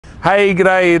Hey,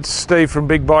 g'day, it's Steve from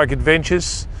Big Bike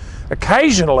Adventures.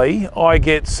 Occasionally I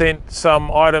get sent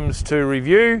some items to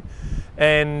review,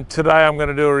 and today I'm going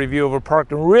to do a review of a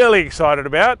product I'm really excited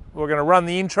about. We're going to run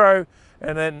the intro,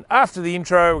 and then after the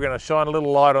intro we're going to shine a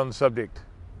little light on the subject.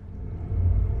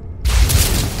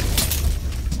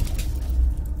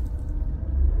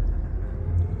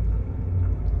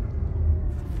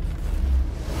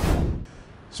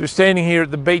 So we're standing here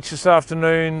at the beach this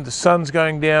afternoon, the sun's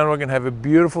going down, we're going to have a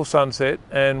beautiful sunset,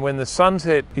 and when the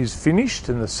sunset is finished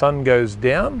and the sun goes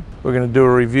down, we're going to do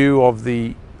a review of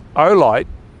the OLIGHT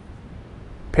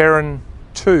Perun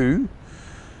 2.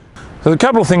 So a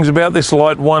couple of things about this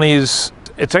light. One is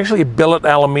it's actually a billet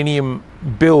aluminium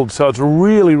build, so it's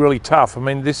really tough. I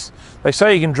mean, they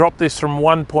say you can drop this from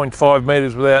 1.5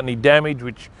 meters without any damage,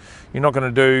 which you're not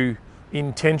going to do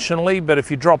intentionally, but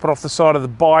if you drop it off the side of the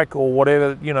bike or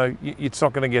whatever, you know, it's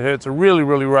not going to get hurt. It's a really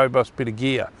robust bit of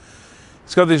gear.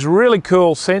 It's got this really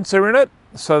cool sensor in it,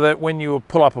 so that when you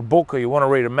pull up a book or you want to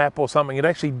read a map or something, it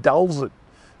actually dulls it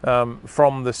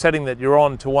from the setting that you're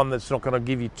on to one that's not going to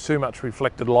give you too much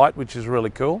reflected light, which is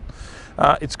really cool.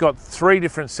 It's got 3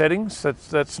 different settings.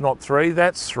 That's not 3,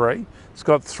 that's 3. It's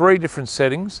got 3 different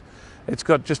settings. It's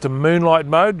got just a moonlight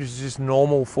mode, which is just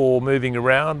normal for moving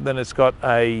around. Then it's got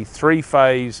a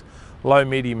 3-phase low,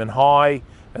 medium and high,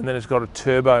 and then it's got a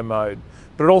turbo mode.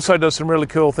 But it also does some really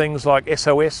cool things like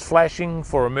SOS flashing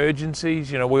for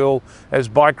emergencies. You know, we all, as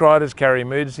bike riders, carry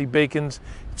emergency beacons.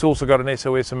 It's also got an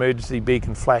SOS emergency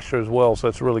beacon flasher as well, so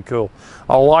it's really cool.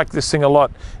 I like this thing a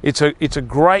lot. It's a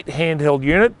great handheld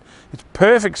unit. It's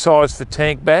perfect size for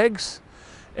tank bags,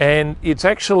 and it's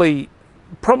actually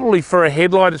probably for a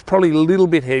headlight, it's probably a little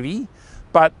bit heavy,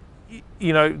 but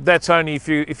you know, that's only if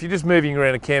you're just moving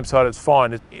around a campsite, it's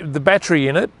fine. The battery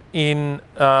in it, in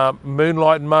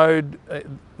moonlight mode,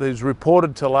 is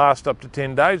reported to last up to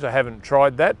 10 days. I haven't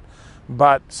tried that,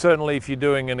 but certainly if you're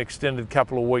doing an extended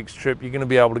couple of weeks trip, you're going to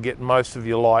be able to get most of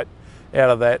your light out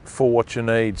of that for what you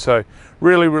need. So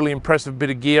really impressive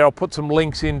bit of gear. I'll put some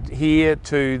links in here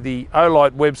to the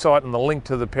OLIGHT website and the link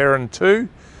to the Perun 2.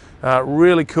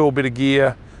 Really cool bit of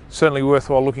gear, certainly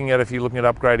worthwhile looking at if you're looking at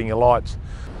upgrading your lights.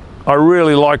 I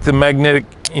really like the magnetic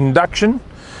induction.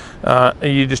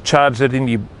 You just charge that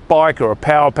into your bike or a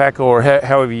power pack or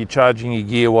however you're charging your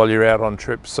gear while you're out on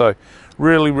trips. So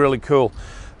really cool.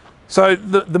 So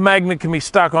the magnet can be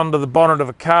stuck onto the bonnet of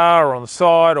a car or on the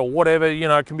side or whatever. You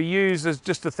know, it can be used. There's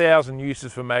just 1,000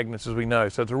 uses for magnets, as we know.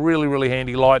 So it's a really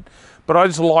handy light, but I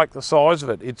just like the size of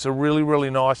it. It's a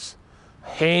really nice,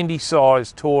 handy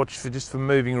size torch for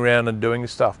moving around and doing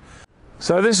stuff.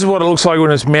 So this is what it looks like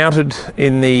when it's mounted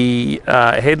in the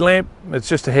headlamp. It's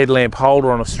just a headlamp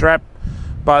holder on a strap,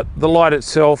 but the light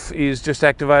itself is just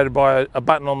activated by a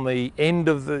button on the end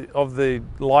of the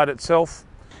light itself.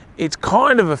 It's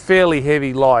kind of a fairly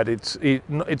heavy light.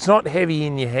 It's not heavy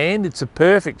in your hand. It's a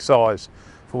perfect size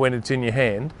for when it's in your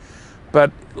hand.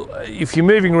 But if you're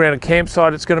moving around a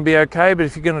campsite, it's going to be okay. But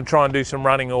if you're going to try and do some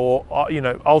running or, you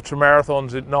know, ultra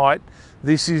marathons at night,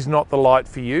 this is not the light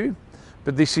for you.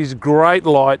 But this is a great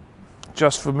light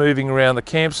just for moving around the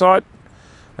campsite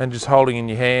and just holding in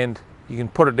your hand. You can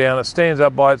put it down, it stands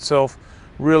up by itself.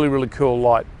 Really cool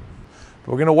light.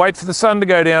 But we're going to wait for the sun to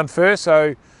go down first,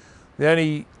 so the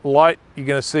only light you're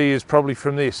going to see is probably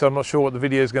from this. So I'm not sure what the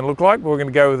video is going to look like, but we're going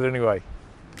to go with it anyway.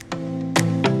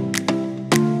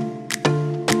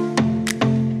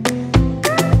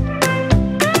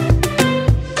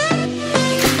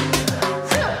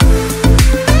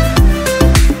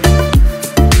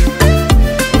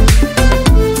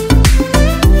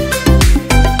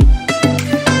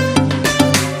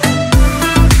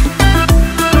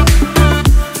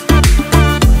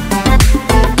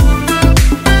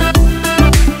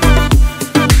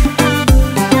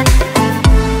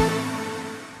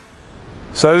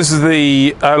 So this is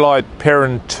the OLIGHT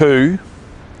Perun 2.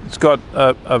 It's got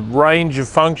a range of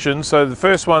functions. So the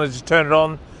first one is to turn it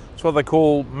on. It's what they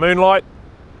call moonlight.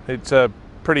 It's a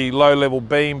pretty low level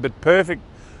beam, but perfect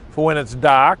for when it's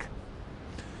dark.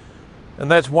 And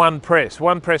that's one press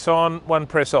on, one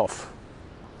press off.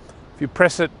 If you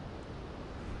press it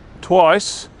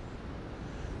twice,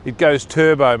 it goes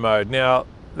turbo mode. Now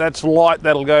that's light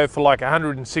that'll go for like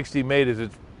 160 meters.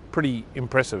 It's pretty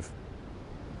impressive.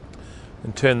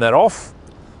 And turn that off.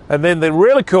 And then the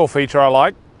really cool feature I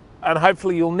like, and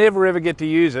hopefully you'll never ever get to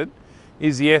use it,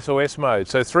 is the SOS mode.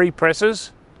 So 3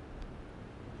 presses,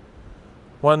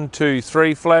 1, 2,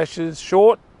 3 flashes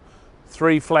short,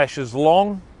 3 flashes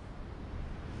long,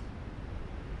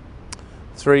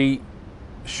 3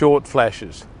 short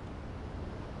flashes,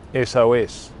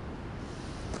 SOS.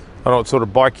 I don't know what sort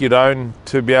of bike you'd own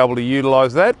to be able to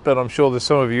utilize that, but I'm sure there's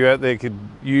some of you out there could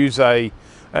use and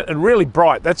really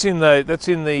bright. That's in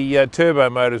the turbo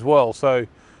mode as well. So,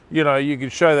 you know, you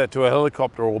could show that to a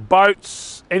helicopter or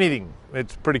boats, anything.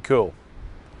 It's pretty cool.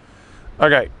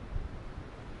 Okay.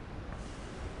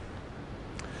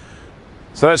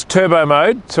 So that's turbo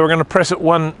mode. So we're going to press it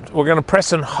we're going to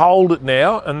press and hold it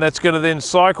now, and that's going to then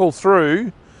cycle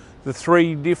through the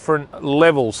 3 different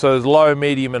levels. So there's low,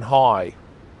 medium, and high.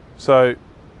 So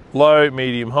low,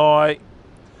 medium, high,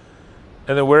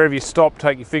 and then wherever you stop,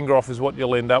 take your finger off is what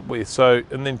you'll end up with. So,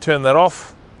 and then turn that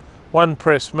off. 1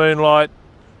 press moonlight,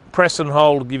 press and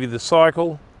hold to give you the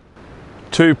cycle.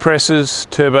 2 presses,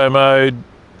 turbo mode.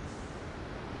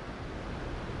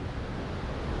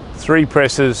 3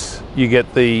 presses, you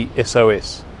get the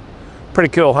SOS. Pretty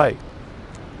cool, hey?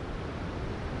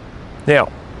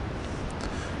 Now,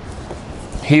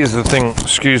 here's the thing,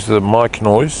 excuse the mic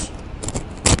noise.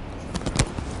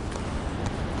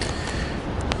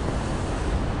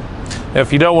 Now,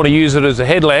 if you don't want to use it as a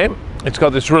headlamp, it's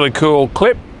got this really cool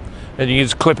clip, and you can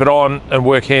just clip it on and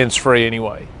work hands-free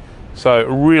anyway. So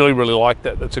really, really like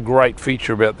that. That's a great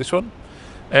feature about this one.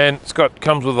 And it's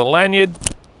comes with a lanyard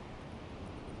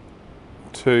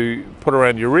to put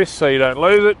around your wrist so you don't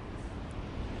lose it.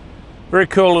 Very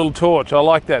cool little torch. I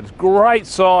like that. It's great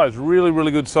size, really,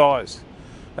 really good size.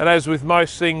 And as with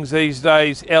most things these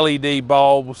days, LED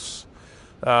bulbs,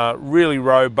 really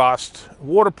robust,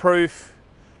 waterproof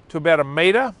to about 1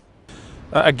 meter.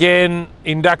 Again,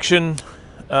 induction,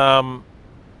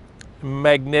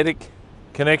 magnetic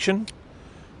connection.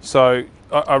 So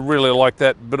I really like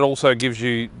that, but also gives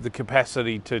you the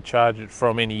capacity to charge it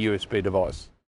from any USB device.